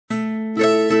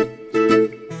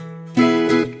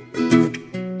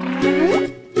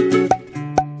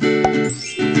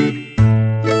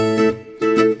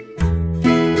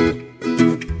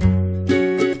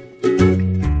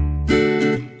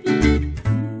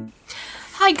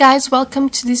Hi guys, welcome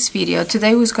to this video.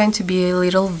 Today was going to be a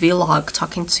little vlog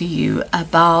talking to you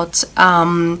about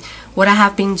what I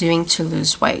have been doing to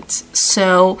lose weight.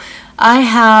 So I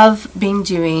have been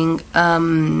doing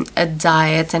a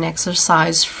diet and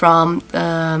exercise from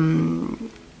a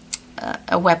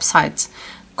website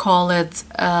called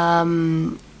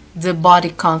the Body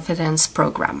Confidence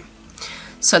Program.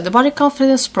 So the Body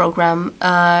Confidence Program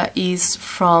is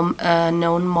from a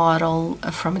known model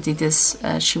from Adidas.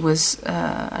 She was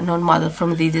a known model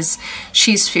from Adidas.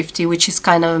 She's 50, which is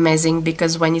kind of amazing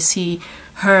because when you see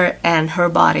her and her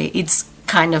body, it's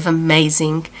kind of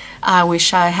amazing. I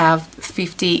wish I have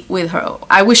 50 with her.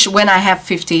 I wish when I have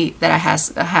 50 that I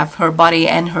have her body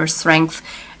and her strength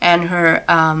and her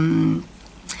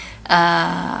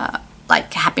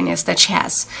like happiness that she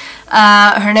has.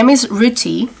 Her name is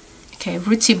Ruti. Okay,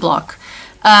 Ruti Block.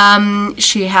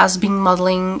 She has been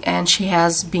modeling and she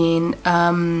has been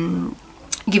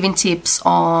giving tips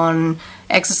on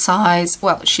exercise.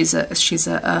 Well, she's a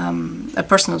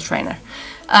personal trainer,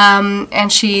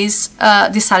 and she's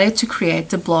decided to create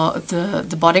the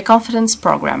Body Confidence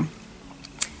Program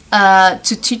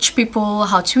to teach people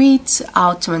how to eat,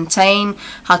 how to maintain,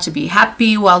 how to be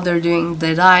happy while they're doing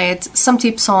their diet. Some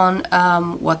tips on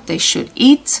what they should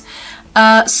eat.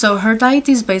 So her diet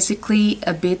is basically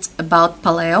a bit about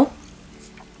paleo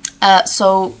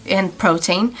and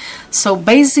protein. So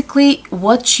basically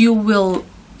what you will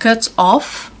cut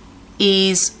off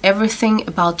is everything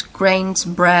about grains,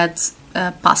 bread,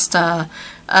 pasta,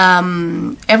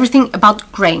 everything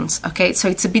about grains, okay? So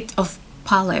it's a bit of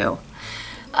paleo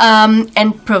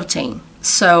and protein.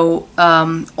 So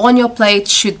on your plate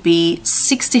should be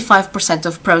 65%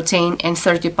 of protein and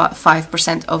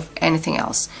 35% of anything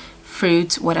else.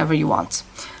 Fruit, whatever you want,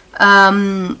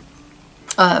 fruit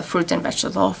and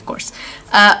vegetable, of course.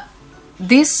 The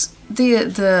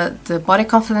Body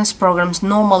Confidence programs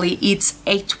normally it's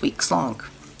 8 weeks long.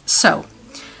 So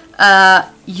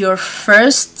your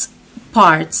first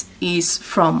part is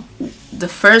from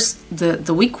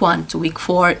the week 1 to week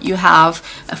 4. You have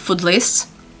a food list,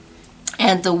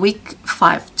 and the week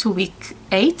 5 to week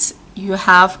 8 you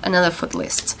have another food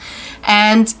list,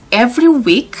 and every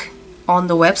week on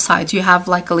the website you have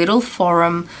like a little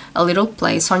forum, a little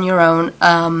place on your own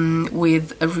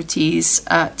with Ruti's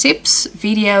tips,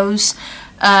 videos,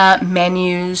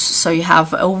 menus. So you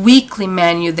have a weekly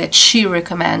menu that she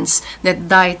recommends, that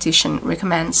dietitian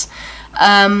recommends,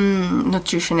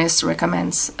 nutritionist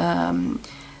recommends.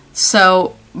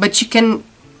 But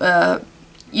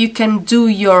you can do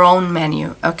your own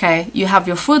menu, okay? You have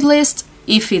your food list.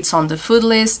 If it's on the food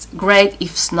list, great.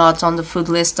 If it's not on the food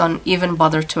list, don't even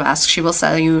bother to ask. She will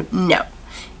tell you, no,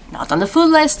 not on the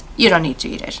food list, you don't need to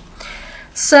eat it.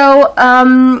 So,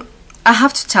 I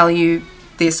have to tell you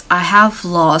this. I have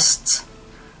lost,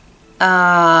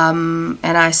 and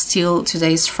I still,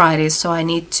 today is Friday, so I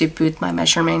need to put my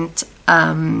measurement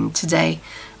today.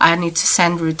 I need to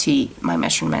send Ruti my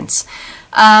measurements.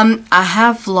 I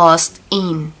have lost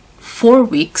in 4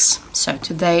 weeks, so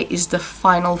today is the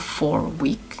final 4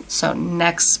 week. So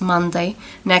next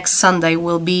Sunday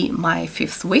will be my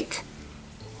 5th week,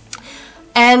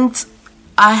 and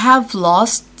I have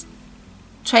lost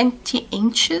 20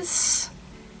 inches,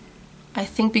 I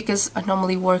think, because I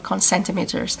normally work on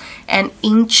centimeters, and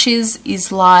inches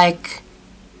is like,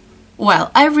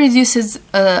 well, I reduced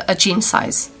a jean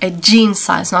size,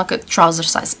 not a trouser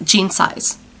size, jean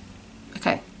size,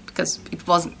 okay, because it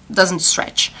doesn't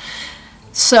stretch.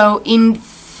 So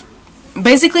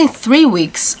basically in 3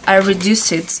 weeks I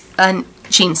reduced it a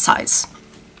jean size.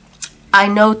 I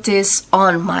notice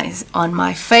on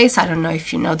my face, I don't know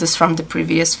if you noticed from the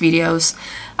previous videos,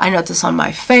 I notice on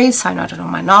my face, I notice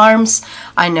on my arms,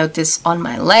 I notice on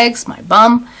my legs, my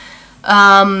bum,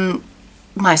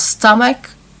 my stomach,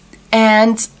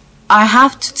 and I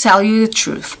have to tell you the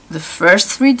truth. The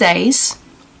first 3 days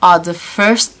are the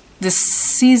first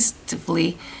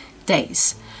decisively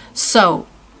days. So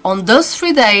on those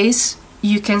 3 days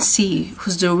you can see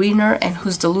who's the winner and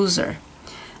who's the loser.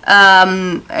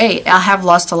 Hey, I have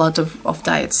lost a lot of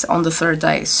diets on the 3rd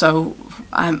day, so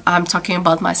I'm talking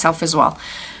about myself as well.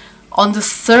 On the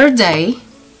 3rd day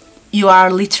you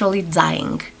are literally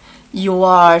dying. You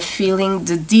are feeling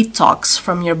the detox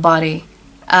from your body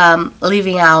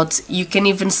leaving out. You can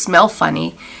even smell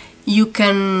funny. You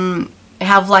can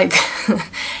have like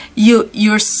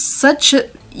you're such a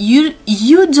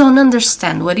you don't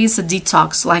understand what is a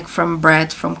detox, like from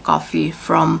bread, from coffee,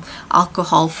 from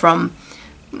alcohol, from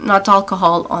not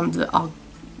alcohol on the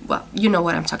well, you know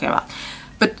what I'm talking about.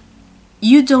 But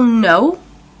you don't know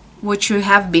what you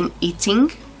have been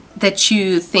eating that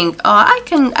you think, oh, I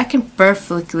can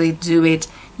perfectly do it.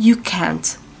 You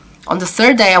can't. On the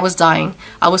third day I was dying.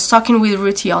 I was talking with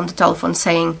Ruti on the telephone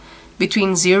saying,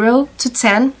 between 0 to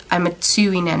 10, I'm at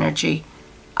 2 in energy.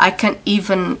 I can't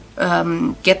even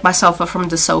get myself up from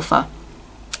the sofa.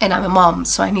 And I'm a mom,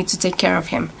 so I need to take care of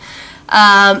him.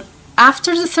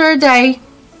 After the third day,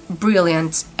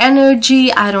 brilliant.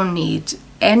 Energy, I don't need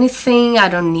anything. I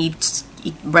don't need to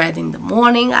eat bread in the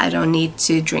morning. I don't need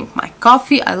to drink my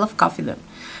coffee. I love coffee though.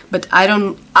 But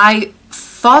I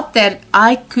thought that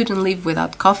I couldn't live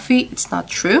without coffee. It's not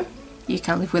true. You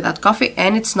can live without coffee,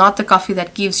 and it's not the coffee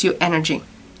that gives you energy,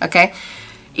 okay?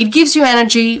 It gives you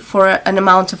energy for an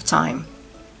amount of time,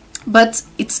 but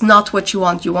it's not what you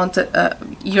want. You want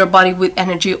your body with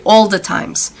energy all the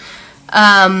times.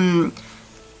 And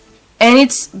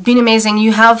it's been amazing.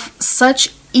 You have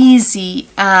such easy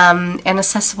and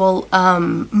accessible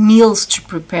meals to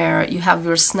prepare. You have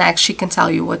your snacks. She can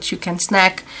tell you what you can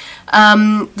snack.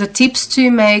 The tips to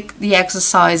make the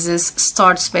exercises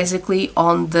starts basically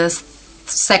on the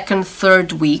second,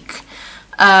 third week,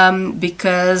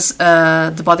 because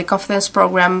the body confidence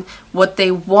program, what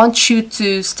they want you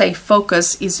to stay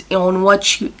focused is on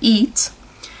what you eat.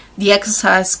 The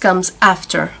exercise comes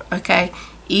after, okay?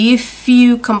 If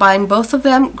you combine both of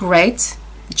them, great.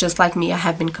 Just like me, I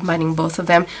have been combining both of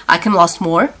them. I can lose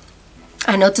more.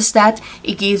 I noticed that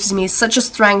it gives me such a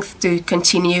strength to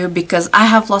continue, because I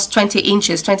have lost 20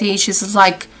 inches. 20 inches is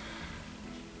like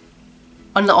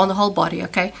on the whole body,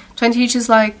 okay? 20 inches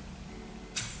like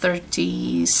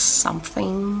 30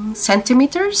 something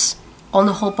centimeters on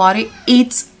the whole body.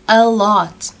 It's a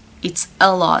lot. It's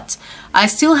a lot. I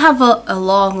still have a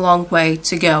long way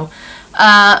to go,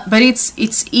 but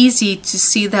it's easy to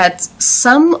see that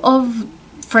some of,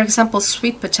 for example,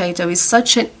 sweet potato is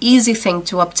such an easy thing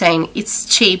to obtain. It's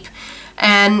cheap,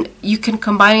 and you can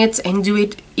combine it and do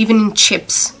it even in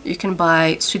chips. You can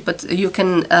buy you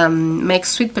can make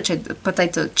sweet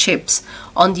potato chips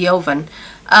on the oven,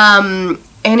 and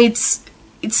it's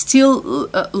still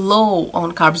low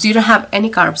on carbs. You don't have any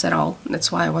carbs at all.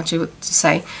 That's why I want you to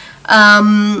say.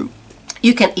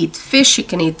 You can eat fish, you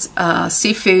can eat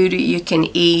seafood, you can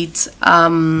eat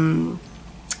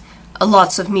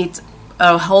lots of meat,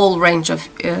 a whole range of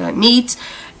meat.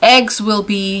 Eggs will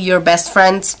be your best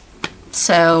friend.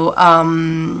 So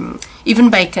even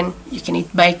bacon, you can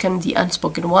eat bacon, the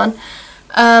unspoken one.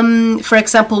 For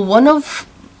example, one of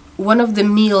the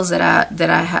meals that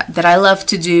I love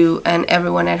to do, and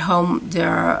everyone at home,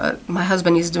 my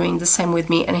husband is doing the same with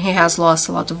me, and he has lost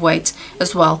a lot of weight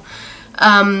as well.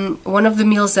 One of the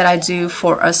meals that I do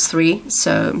for us three,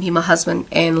 so me, my husband,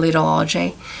 and little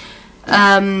RJ,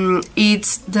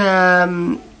 it's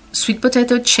the sweet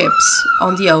potato chips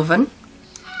on the oven.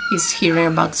 He's hearing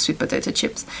about the sweet potato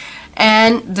chips,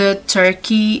 and the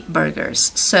turkey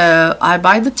burgers. So I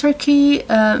buy the turkey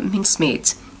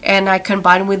mincemeat, and I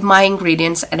combine with my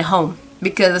ingredients at home,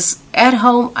 because at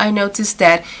home I noticed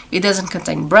that it doesn't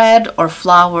contain bread or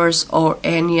flours or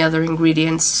any other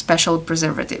ingredients, special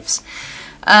preservatives,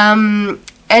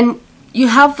 and you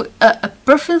have a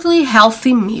perfectly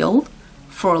healthy meal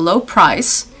for a low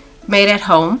price, made at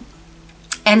home,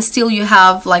 and still you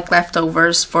have like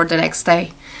leftovers for the next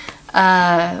day.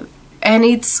 And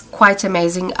it's quite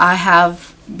amazing. I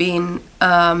have been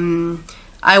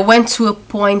I went to a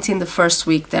point in the first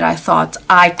week that I thought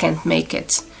I can't make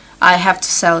it. I have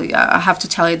to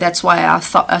tell you that's why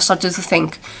I started to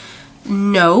think,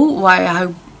 no,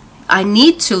 why I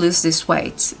need to lose this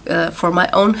weight for my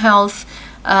own health,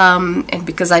 and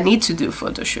because I need to do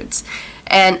photo shoots,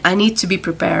 and I need to be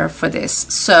prepared for this.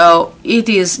 So it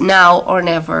is now or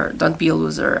never. Don't be a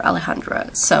loser,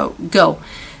 Alejandra. So go.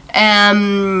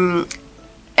 And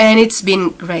it's been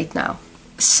great now.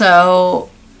 So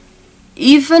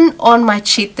even on my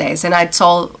cheat days, and I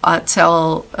tell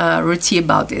Ruti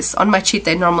about this, on my cheat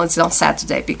day normally it's on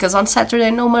Saturday, because on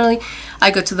Saturday normally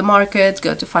I go to the market,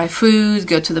 go to buy food,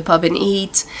 go to the pub and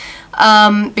eat,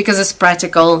 because it's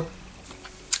practical.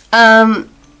 And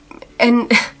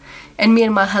me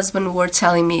and my husband were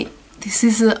telling me, this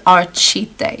is our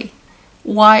cheat day.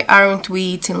 Why aren't we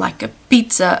eating like a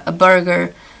pizza, a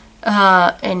burger?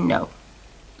 And no.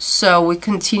 So we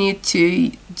continue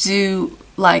to do,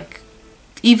 like,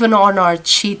 even on our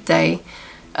cheat day,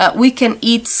 we can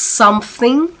eat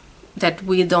something that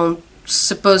we don't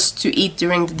supposed to eat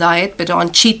during the diet, but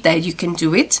on cheat day you can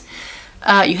do it.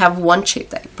 You have one cheat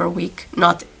day per week,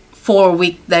 not 4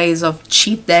 weekdays of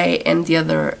cheat day and the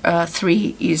other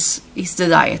 3 is the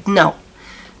diet. No,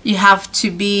 you have to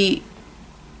be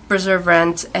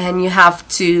perseverant, and you have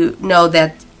to know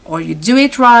that or you do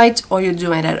it right or you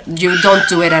don't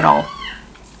do it at all.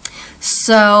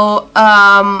 So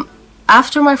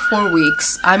after my 4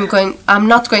 weeks, I'm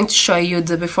not going to show you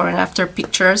the before and after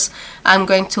pictures. I'm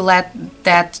going to let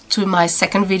that to my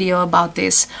second video about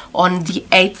this on the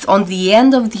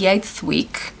end of the 8th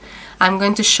week. I'm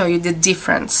going to show you the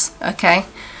difference, okay?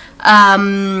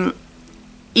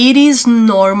 It is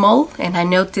normal, and I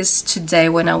noticed today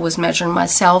when I was measuring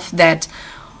myself, that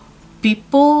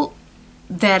people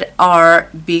that are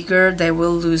bigger, they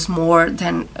will lose more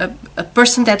than a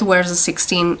person that wears a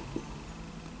 16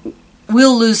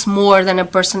 will lose more than a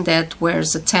person that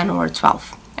wears a 10 or a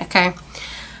 12, okay?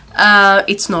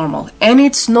 It's normal. And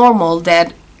it's normal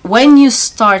that when you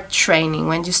start training,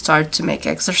 when you start to make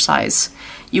exercise,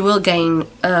 you will gain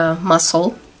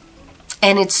muscle,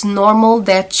 and it's normal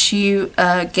that you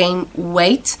gain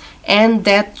weight, and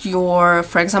that your,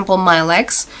 for example, my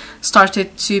legs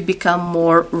started to become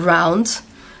more round,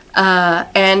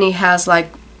 and it has like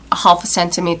half a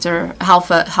centimeter,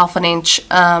 half an inch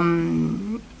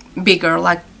bigger,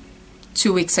 like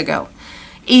 2 weeks ago.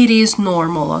 It is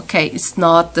normal, okay? It's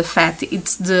not the fat,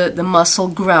 it's the muscle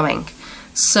growing.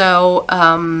 So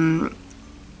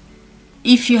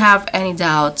if you have any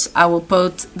doubts, I will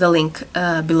put the link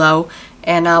below,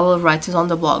 and I will write it on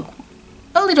the blog.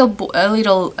 A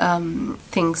little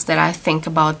things that I think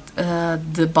about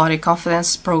the body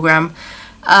confidence program,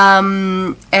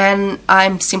 and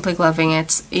I'm simply loving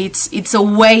it. It's a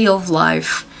way of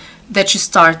life that you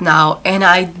start now, and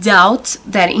I doubt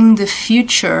that in the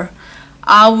future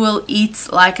I will eat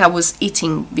like I was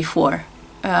eating before.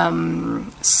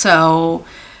 So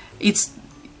it's,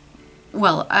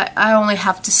 well, I only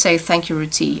have to say thank you,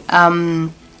 Ruti,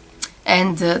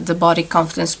 and the body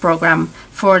confidence program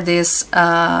for this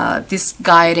this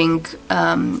guiding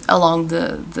along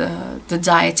the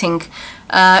dieting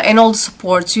and all the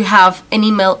support. You have an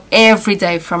email every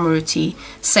day from Ruti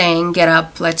saying, get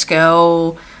up, let's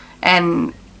go,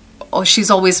 and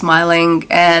she's always smiling,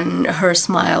 and her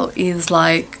smile is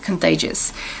like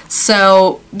contagious.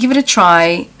 So give it a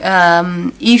try.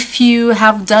 If you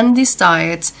have done this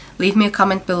diet, leave me a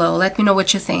comment below, let me know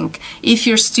what you think. If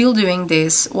you're still doing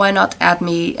this, why not add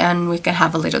me and we can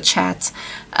have a little chat,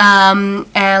 and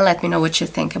let me know what you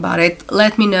think about it.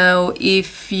 Let me know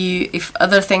if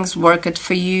other things worked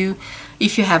for you.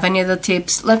 If you have any other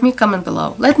tips, let me comment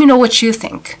below, let me know what you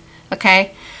think,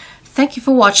 okay? Thank you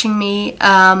for watching me,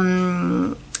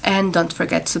 and don't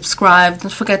forget to subscribe,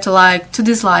 don't forget to like, to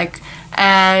dislike,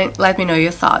 and let me know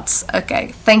your thoughts.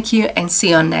 Okay, thank you, and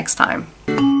see you on next time.